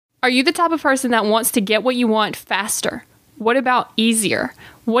Are you the type of person that wants to get what you want faster? What about easier?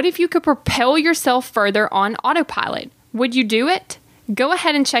 What if you could propel yourself further on autopilot? Would you do it? Go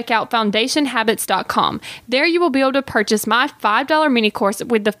ahead and check out foundationhabits.com. There you will be able to purchase my $5 mini course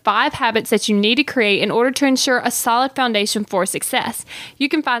with the 5 habits that you need to create in order to ensure a solid foundation for success. You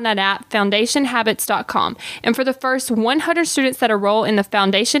can find that at foundationhabits.com. And for the first 100 students that enroll in the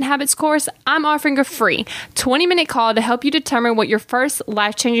Foundation Habits course, I'm offering a free 20-minute call to help you determine what your first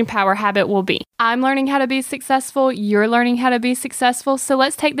life-changing power habit will be. I'm learning how to be successful. You're learning how to be successful. So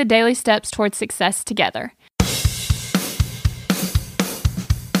let's take the daily steps towards success together.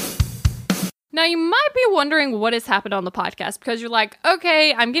 Now, you might be wondering what has happened on the podcast because you're like,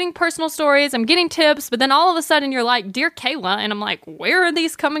 okay, I'm getting personal stories, I'm getting tips, but then all of a sudden you're like, Dear Kayla, and I'm like, where are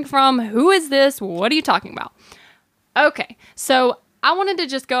these coming from? Who is this? What are you talking about? Okay, so I wanted to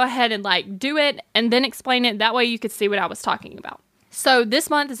just go ahead and do it and then explain it. That way you could see what I was talking about. So this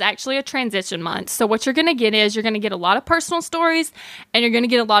month is actually a transition month. So what you're going to get is you're going to get a lot of personal stories and you're going to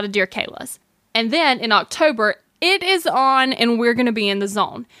get a lot of Dear Kaylas. And then in October, it is on and we're going to be in the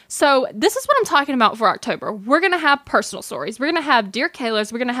zone. So this is what I'm talking about for October. We're going to have personal stories. We're going to have Dear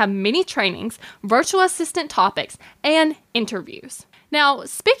Kaylas. We're going to have mini trainings, virtual assistant topics, and interviews. Now,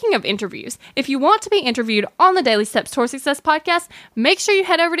 speaking of interviews, if you want to be interviewed on the Daily Steps Toward Success podcast, make sure you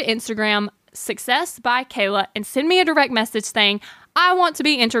head over to Instagram, Success by Kayla, and send me a direct message saying, I want to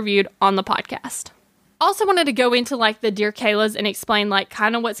be interviewed on the podcast. Also wanted to go into the Dear Kaylas and explain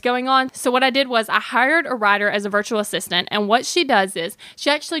kind of what's going on. So what I did was I hired a writer as a virtual assistant, and what she does is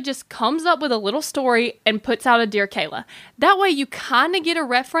she actually just comes up with a little story and puts out a Dear Kayla. That way you kind of get a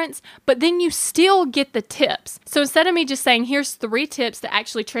reference, but then you still get the tips. So instead of me just saying, here's 3 tips to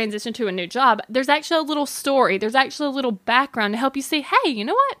actually transition to a new job, there's actually a little story. There's actually a little background to help you see, hey, you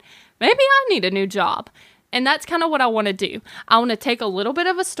know what? Maybe I need a new job. And that's kind of what I want to do. I want to take a little bit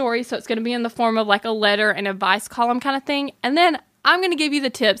of a story, so it's going to be in the form of a letter and advice column kind of thing. And then I'm going to give you the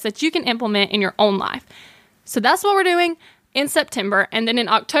tips that you can implement in your own life. So that's what we're doing in September. And then in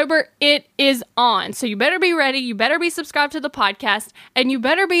October, it is on. So you better be ready. You better be subscribed to the podcast. And you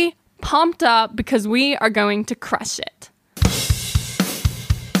better be pumped up because we are going to crush it.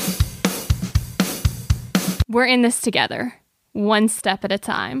 We're in this together, one step at a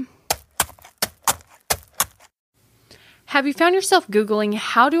time. Have you found yourself Googling,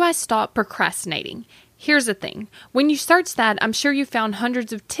 how do I stop procrastinating? Here's the thing. When you search that, I'm sure you found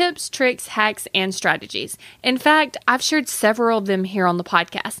hundreds of tips, tricks, hacks, and strategies. In fact, I've shared several of them here on the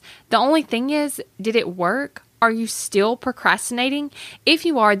podcast. The only thing is, did it work? Are you still procrastinating? If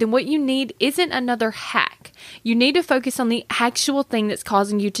you are, then what you need isn't another hack. You need to focus on the actual thing that's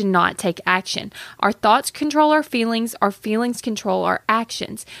causing you to not take action. Our thoughts control our feelings control our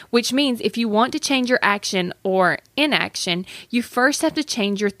actions, which means if you want to change your action or inaction, you first have to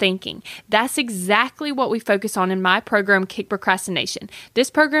change your thinking. That's exactly what we focus on in my program, Kick Procrastination.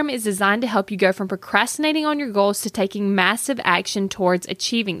 This program is designed to help you go from procrastinating on your goals to taking massive action towards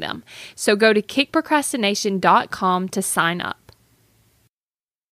achieving them. So go to kickprocrastination.com to sign up.